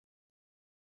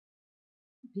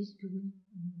Biz bugün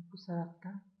bu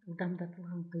sabakta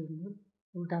ылдамдатылган кыймыл,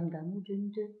 ылдамдануу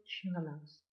жөнүндө түшүнүп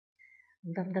алабыз.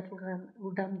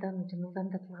 Ылдамдануу жана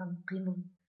ылдамдатылган кыймыл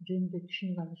жөнүндө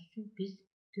түшүнүп алыш үчүн биз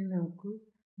төмөнкү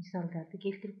мисалдарды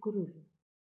келтирип көрөлү.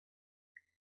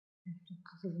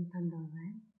 Кызылын тандап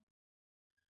алайын.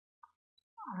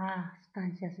 А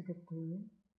станциясы деп коелу.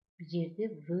 Бул жерде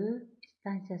В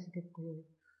станциясы деп коелу.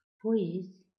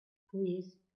 Поезд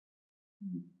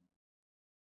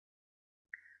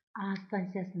А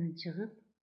станциясынан чыгып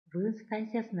В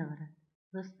станциясына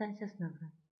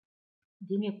барат.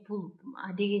 Демек бул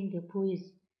А дегенде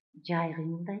поезд жай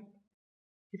кыймылдайт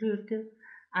жүрөрдө,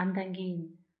 андан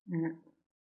кийин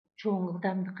чоң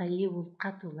ылдамдыкка ээ болуп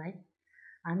катуулайт.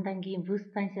 Андан кийин В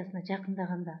станциясына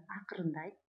жакындаганда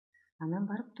акырындайт, анан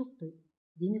барып токтойт.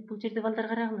 Демек бул жерде балдар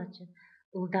карагылачы.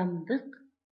 Ылдамдык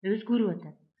өзгөрүп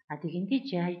атат. А дегенде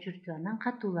жай жүрдү, анан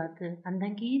катуулады,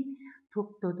 андан кийин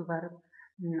токтоду барып,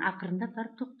 акырындап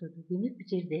барып токтоду. Демек бул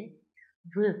жерде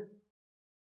В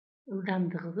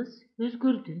ылдамдыгыбыз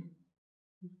өзгөрдү.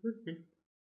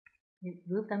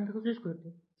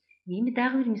 Эми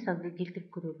дагы бир мисал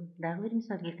келтирип көрөлү.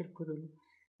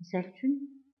 Мисал үчүн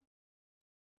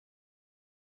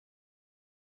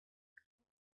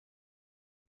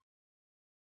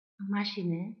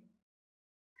машина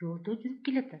жолдо жүрүп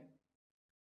келатат.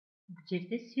 Бул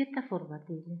жерде светофор бар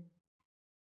дейли.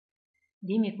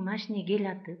 Демек машина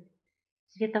келатып,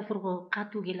 светофорго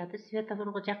катуу келатып,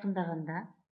 светофорго жакындаганда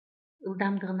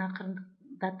ылдамдыгын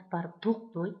акырындатып барып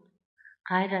токтойт.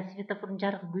 Кайра светофордун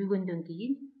жарыгы күйгөндөн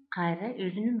кийин кайра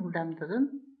өзүнүн ылдамдыгын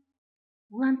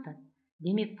улантат.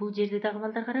 Демек бул жерде дагы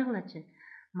балдар карагылачы.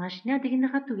 Машина дегенде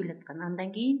катуу келаткан,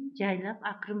 андан кийин жайлап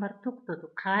акырын барып токтоду.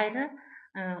 Кайра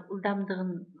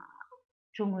ылдамдыгын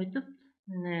чоңойтуп,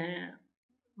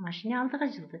 машина алдыга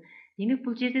жылды. Демек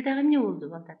бул жерде дагы эмне болду,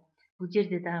 балдар? Бул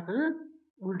жерде дагы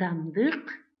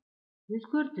ылдамдык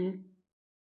өзгөрдү.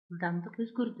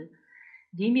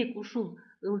 Демек ушул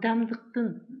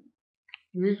ылдамдыктын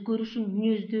өзгөрүшүн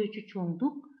мүнөздөчү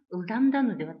чоңдук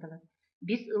ылдамдануу деп аталат.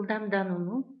 Биз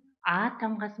ылдамданууну А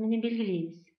тамгасы менен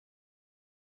белгилейбиз.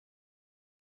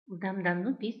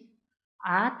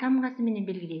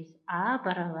 А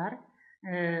барабар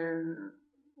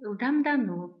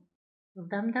ылдамдануу.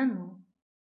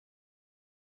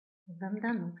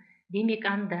 Демек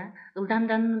анда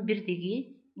ылдамдануунун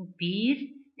бирдиги 1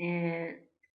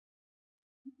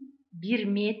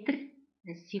 метр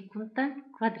секундда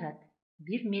квадрат.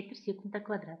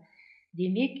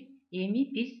 Демек эми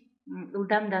биз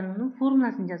ылдамдануунун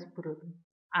формуласын жазып көрөлү.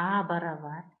 А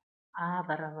барабар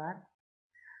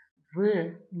В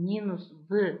минус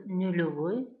В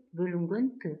нөлөбой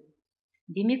бөлүнгөн Т.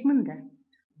 Демек мында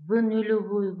В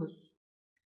нөлөбойубуз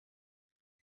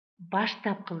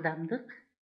баштапкы ылдамдык.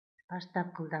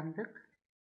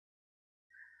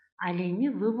 Ал эми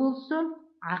В болсо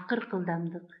акыркы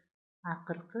ылдамдык.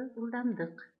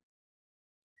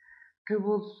 Т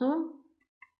болсо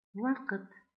убакыт.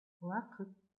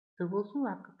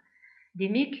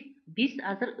 Демек биз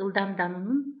азыр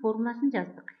ылдамдануунун формуласын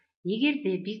жаздык.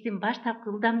 Эгерде биздин баштапкы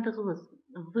ылдамдыгыбыз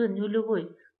В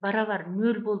нөлөбой барабар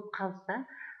 0 болуп калса,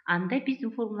 анда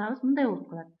биздин формулабыз мындай болуп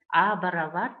калат. А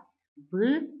барабар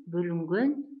В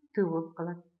бөлүнгөн Т болуп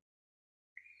калат.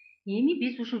 Эми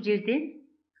биз ушул жерден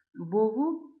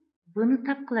бобу Вны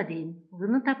тапкыла деп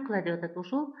атат.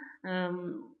 Ошол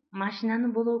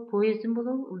машинанын болобу, поезддин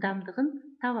болобу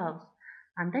ылдамдыгын табабыз.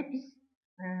 Анда биз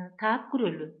таап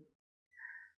көрөлү.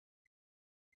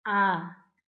 А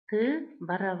Т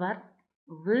барабар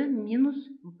В минус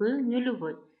В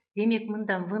нөлөбой. Демек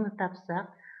мындан Вны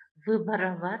тапсак, В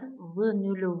барабар В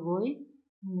нөлөбой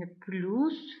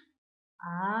плюс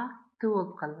А Т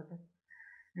болуп калып атат.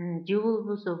 Же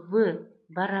болбосо В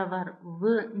барабар В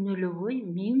нөлөбой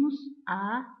минус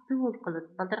А Т болуп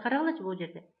калат. Балдар карагылачы бул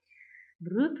жерде.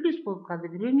 Бирөө плюс болуп калды,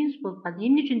 бирөө минус болуп калды.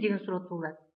 Эмне үчүн деген суроо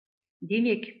туулат.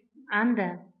 Демек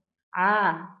анда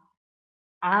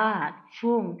А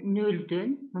чоң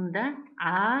нөлдөн, мында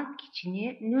А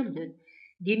кичине нөлдөн.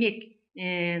 Демек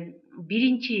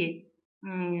биринчи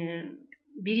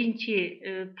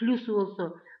плюсу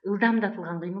болсо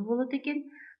ылдамдатылган кыймыл болот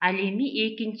экен. Ал эми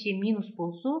экинчи минус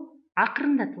болсо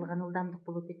акырындатылган ылдамдык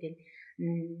болот экен.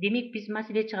 Демек биз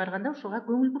маселе чыгарганда ушуга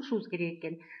көңүл бурушубуз керек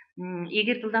экен.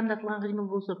 Эгер ылдамдатылган кыймыл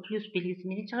болсо плюс белгиси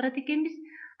менен чыгарат экенбиз.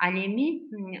 Ал эми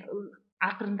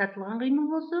акырындатылган кыймыл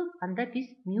болсо, анда биз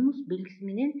минус белгиси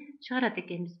менен чыгарат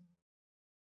экенбиз.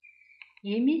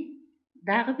 Эми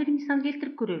дагы бир мисал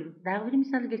келтирип көрөлү.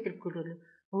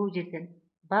 Бул жерден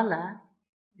бала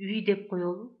үй деп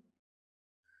коелу.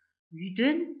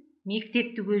 Үйдөн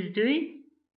мектепти көздөй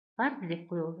барды деп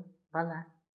коелу. Бала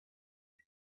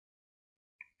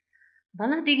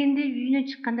Бала дегенде үйүнөн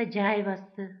чыкканда жай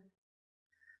басты.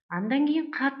 Андан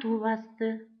кийин катуу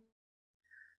басты.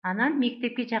 Анан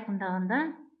мектепке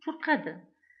жакындаганда чуркады.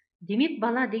 Демек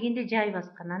бала дегенде жай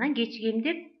баскан. Анан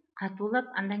кечигемдеп катуулап,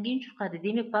 андан кийин чуркады.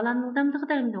 Демек баланын ылдамдыгы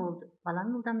да эмне болду?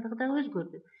 Баланын ылдамдыгы да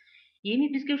өзгөрдү. Эми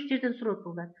бизге ушул жерден суроо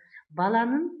туурат.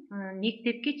 Баланын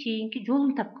мектепке чейинки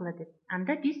жолун тапкыла деп.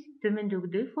 Анда биз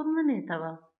төмөндөгүдөй формула менен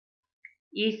табабыз.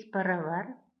 С барабар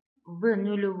В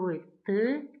нөлөбой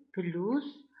Т плюс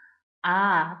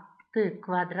А Т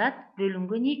квадрат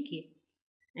бөлүнгөн 2.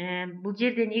 Бул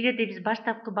жерден эгерде биз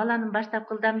баланын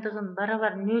баштапкы ылдамдыгын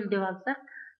барабар 0 деп алсак,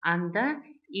 анда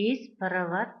S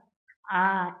барабар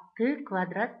А Т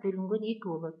квадрат бөлүнгөн 2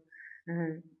 болот.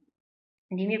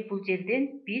 Демек бул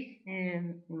жерден биз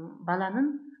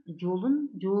баланын жолун,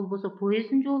 же болбосо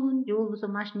поезддин жолун, же болбосо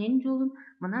машиненин жолун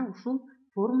мына ушул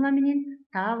формула менен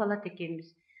таап алат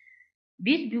экенбиз.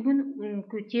 Биз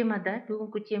бүгүнкү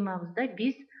темабызда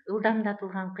биз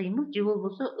ылдамдатылган кыймыл же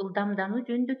болбосо ылдамдануу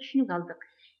жөнүндө түшүнүк алдык.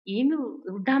 Эми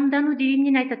ылдамдануу деп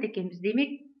эмнени айтат экенбиз?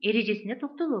 Демек, эрежесине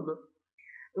токтололу.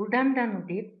 Ылдамдануу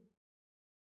деп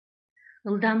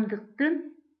ылдамдыктын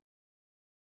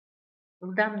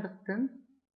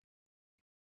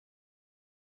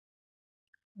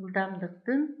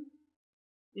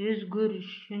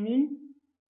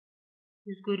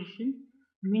өзгөрүшүн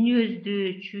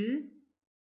мүнөздөчү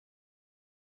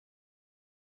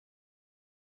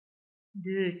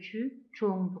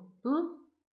чоңдукту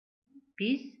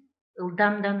биз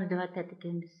ылдамдануу деп атат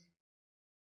экенбиз.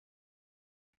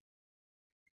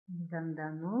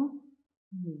 Ылдамдануу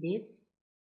деп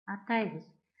атайбыз.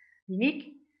 Демек,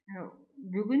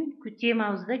 бүгүнкү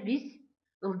темабызда биз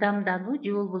ылдамдануу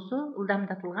же болбосо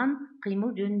ылдамдатылган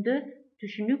кыймыл жөнүндө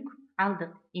түшүнүк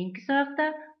алдык. Эңки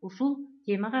сабакта ушул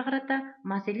темага карата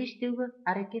маселе иштөөгө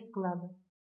аракет кылабыз.